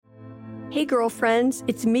Hey girlfriends,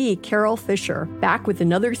 it's me, Carol Fisher, back with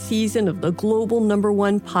another season of the global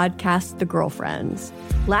 #1 podcast, The Girlfriends.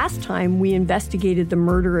 Last time, we investigated the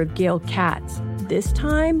murder of Gail Katz. This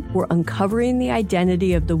time, we're uncovering the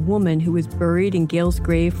identity of the woman who was buried in Gail's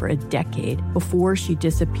grave for a decade before she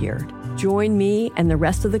disappeared. Join me and the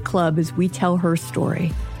rest of the club as we tell her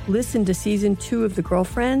story. Listen to Season 2 of The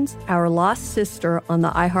Girlfriends, Our Lost Sister on the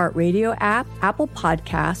iHeartRadio app, Apple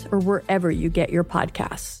Podcasts, or wherever you get your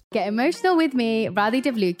podcasts. Get emotional with me, Radhi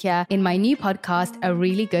Devlukia, in my new podcast, A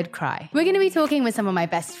Really Good Cry. We're going to be talking with some of my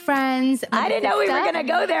best friends. I didn't know we were going to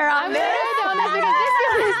go there on this.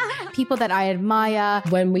 People that I admire.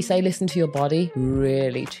 When we say listen to your body,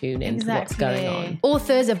 really tune into what's going on.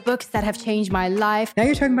 Authors of books that have changed my life. Now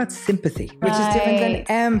you're talking about sympathy, which is different than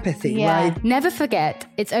empathy, right? Never forget,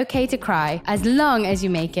 it's okay to cry as long as you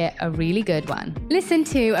make it a really good one. Listen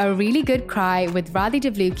to A Really Good Cry with Radhi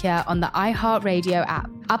Devlukia on the iHeartRadio app,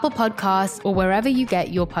 Apple Podcasts, or wherever you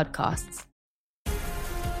get your podcasts.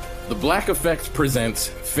 The Black Effect presents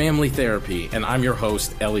Family Therapy, and I'm your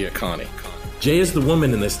host, Elliot Connie. Jay is the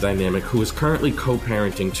woman in this dynamic who is currently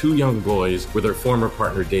co-parenting 2 young boys with her former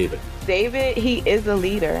partner, David. David, he is a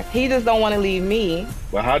leader. He just don't want to leave me.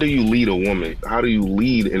 But how do you lead a woman? How do you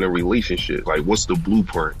lead in a relationship? Like, what's the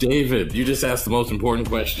blueprint? David, you just asked the most important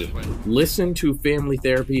question. Listen to Family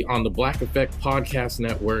Therapy on the Black Effect Podcast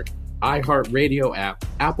Network, iHeartRadio app,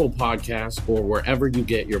 Apple Podcasts, or wherever you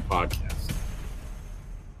get your podcasts.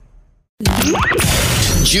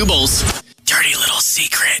 Jubal's dirty little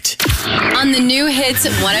secret on the new hits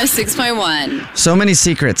 106.1. So many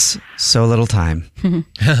secrets, so little time.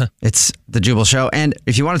 It's the Jubal Show. And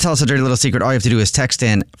if you want to tell us a dirty little secret, all you have to do is text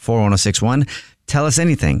in 41061. Tell us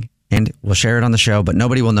anything, and we'll share it on the show. But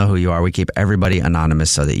nobody will know who you are. We keep everybody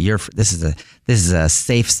anonymous so that this is a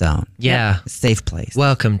safe zone. Yeah, a safe place.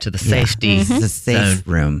 Welcome to the safety. It's a safe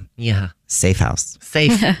room. Yeah, safe house.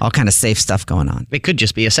 Safe. All kind of safe stuff going on. It could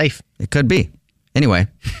just be a safe. It could be. Anyway,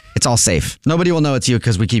 it's all safe. Nobody will know it's you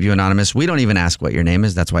because we keep you anonymous. We don't even ask what your name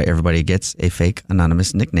is. That's why everybody gets a fake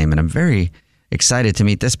anonymous nickname. And I'm very excited to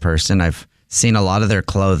meet this person. I've seen a lot of their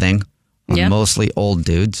clothing on mostly old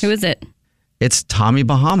dudes. Who is it? It's Tommy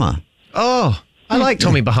Bahama. Oh, I like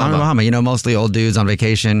Tommy Bahama. Tommy Bahama, you know, mostly old dudes on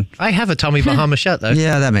vacation. I have a Tommy Bahama shirt, though.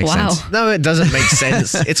 Yeah, that makes sense. No, it doesn't make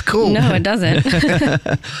sense. It's cool. No, it doesn't.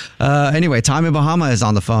 Anyway, Tommy Bahama is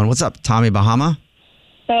on the phone. What's up, Tommy Bahama?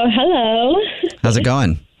 Oh, hello. How's it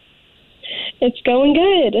going? It's going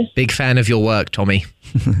good. Big fan of your work, Tommy.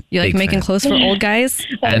 You like making clothes for old guys?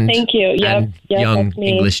 And, thank you. And young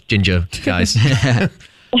English ginger guys.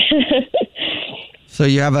 So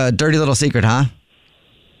you have a dirty little secret, huh?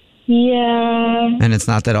 Yeah. And it's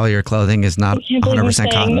not that all your clothing is not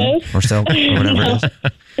 100% cotton or silk or whatever it is.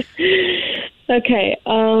 Okay.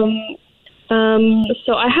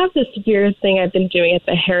 So I have this weird thing I've been doing at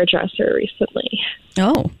the hairdresser recently.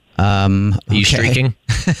 Oh. Are you streaking?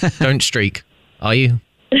 Don't streak. Are you?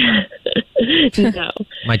 No.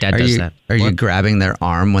 My dad does that. Are you grabbing their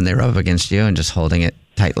arm when they rub against you and just holding it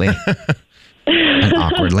tightly and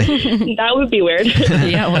awkwardly? That would be weird.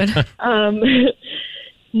 Yeah, it would.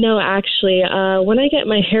 No, actually, when I get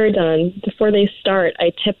my hair done, before they start,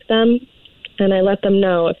 I tip them and I let them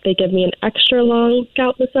know if they give me an extra long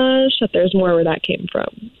scalp massage that there's more where that came from.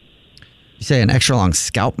 You say an extra long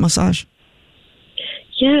scalp massage?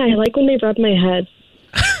 Yeah, I like when they rub my head.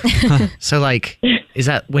 So, like, is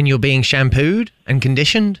that when you're being shampooed and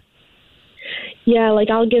conditioned? Yeah,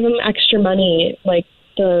 like I'll give them extra money. Like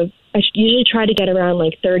I usually try to get around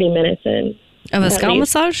like 30 minutes in. Of a scalp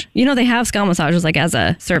massage? You know, they have scalp massages like as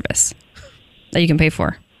a service that you can pay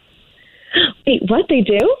for. Wait, what? They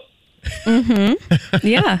do? Mm-hmm.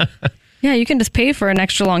 Yeah. Yeah, you can just pay for an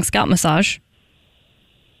extra long scalp massage.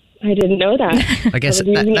 I didn't know that. I guess I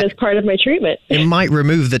was using it as part of my treatment. It might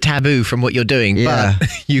remove the taboo from what you're doing, but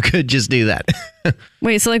you could just do that.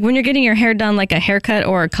 Wait, so like when you're getting your hair done, like a haircut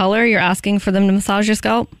or a color, you're asking for them to massage your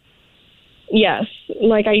scalp? Yes.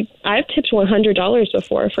 Like I've tipped $100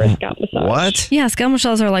 before for a scalp massage. What? Yeah, scalp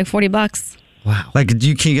massages are like $40. Wow. Like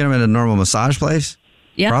you can get them at a normal massage place?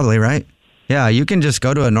 Yeah. Probably, right? Yeah, you can just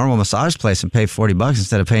go to a normal massage place and pay $40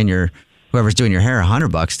 instead of paying whoever's doing your hair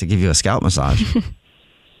 $100 to give you a scalp massage.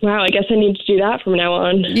 Wow, I guess I need to do that from now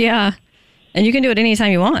on. Yeah. And you can do it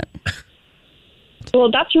anytime you want. Well,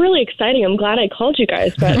 that's really exciting. I'm glad I called you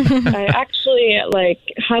guys, but I actually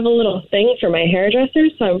have a little thing for my hairdresser,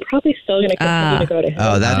 so I'm probably still going to continue to go to him.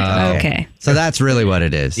 Oh, okay. So that's really what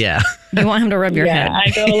it is. Yeah. You want him to rub your head? Yeah, I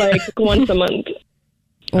go like once a month.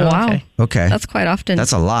 Wow. Okay. That's quite often.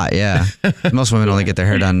 That's a lot, yeah. Most women only get their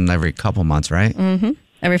hair done every couple months, right? Mm-hmm.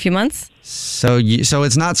 Every few months? So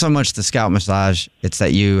it's not so much the scalp massage, it's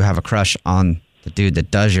that you have a crush on the dude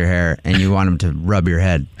that does your hair and you want him to rub your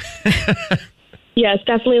head. Yes,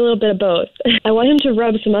 definitely a little bit of both. I want him to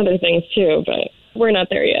rub some other things too, but we're not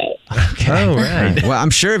there yet. Okay. Oh, right. Well, I'm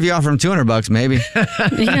sure if you offer him $200, maybe.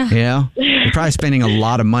 Yeah. You know? You're probably spending a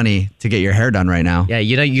lot of money to get your hair done right now. Yeah,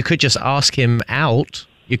 you know, you could just ask him out.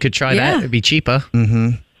 You could try that. It'd be cheaper. Mm-hmm.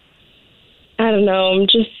 I don't know. I'm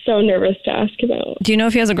just so nervous to ask him out. Do you know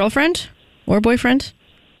if he has a girlfriend or boyfriend?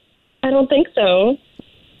 I don't think so.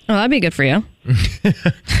 Oh, that'd be good for you.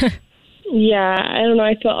 Yeah, I don't know.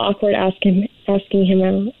 I feel awkward asking him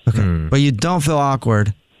out. Okay. But you don't feel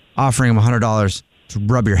awkward offering him $100 to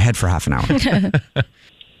rub your head for half an hour.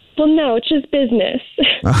 Well, no, it's just business.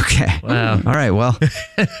 Okay. Wow. All right. Well,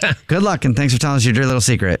 good luck and thanks for telling us your dirty little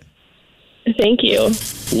secret. Thank you.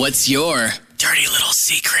 What's your dirty little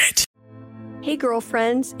secret? Hey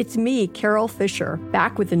girlfriends, it's me, Carol Fisher,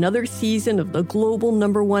 back with another season of the global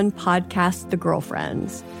 #1 podcast, The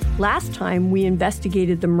Girlfriends. Last time, we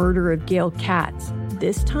investigated the murder of Gail Katz.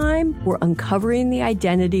 This time, we're uncovering the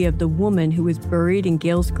identity of the woman who was buried in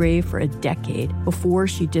Gail's grave for a decade before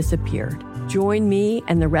she disappeared. Join me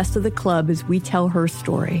and the rest of the club as we tell her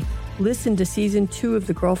story. Listen to Season 2 of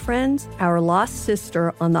The Girlfriends, Our Lost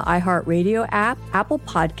Sister on the iHeartRadio app, Apple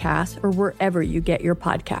Podcasts, or wherever you get your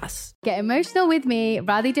podcasts. Get emotional with me,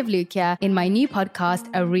 Radhi Devlukia, in my new podcast,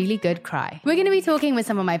 A Really Good Cry. We're going to be talking with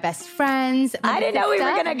some of my best friends. I didn't know we were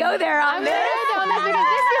going to go there on this.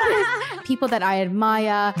 People that I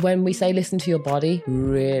admire. When we say listen to your body,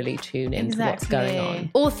 really tune into what's going on.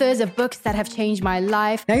 Authors of books that have changed my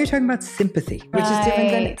life. Now you're talking about sympathy, which is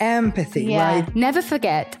different than empathy, right? Never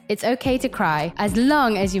forget, it's okay to cry as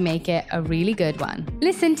long as you make it a really good one.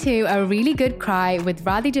 Listen to A Really Good Cry with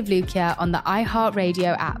Radhi Devlukia on the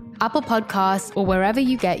iHeartRadio app, Apple Podcasts, or wherever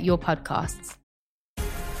you get your podcasts.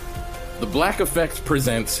 The Black Effect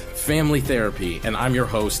presents Family Therapy, and I'm your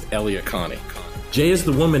host, Elliot Connie. Jay is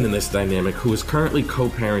the woman in this dynamic who is currently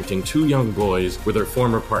co-parenting 2 young boys with her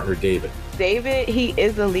former partner, David. David, he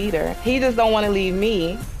is a leader. He just don't want to leave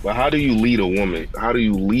me. But how do you lead a woman? How do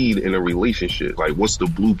you lead in a relationship? Like, what's the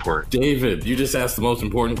blueprint? David, you just asked the most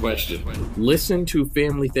important question. Listen to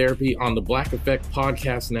Family Therapy on the Black Effect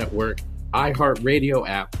Podcast Network, iHeartRadio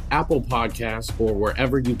app, Apple Podcasts, or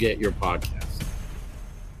wherever you get your podcasts.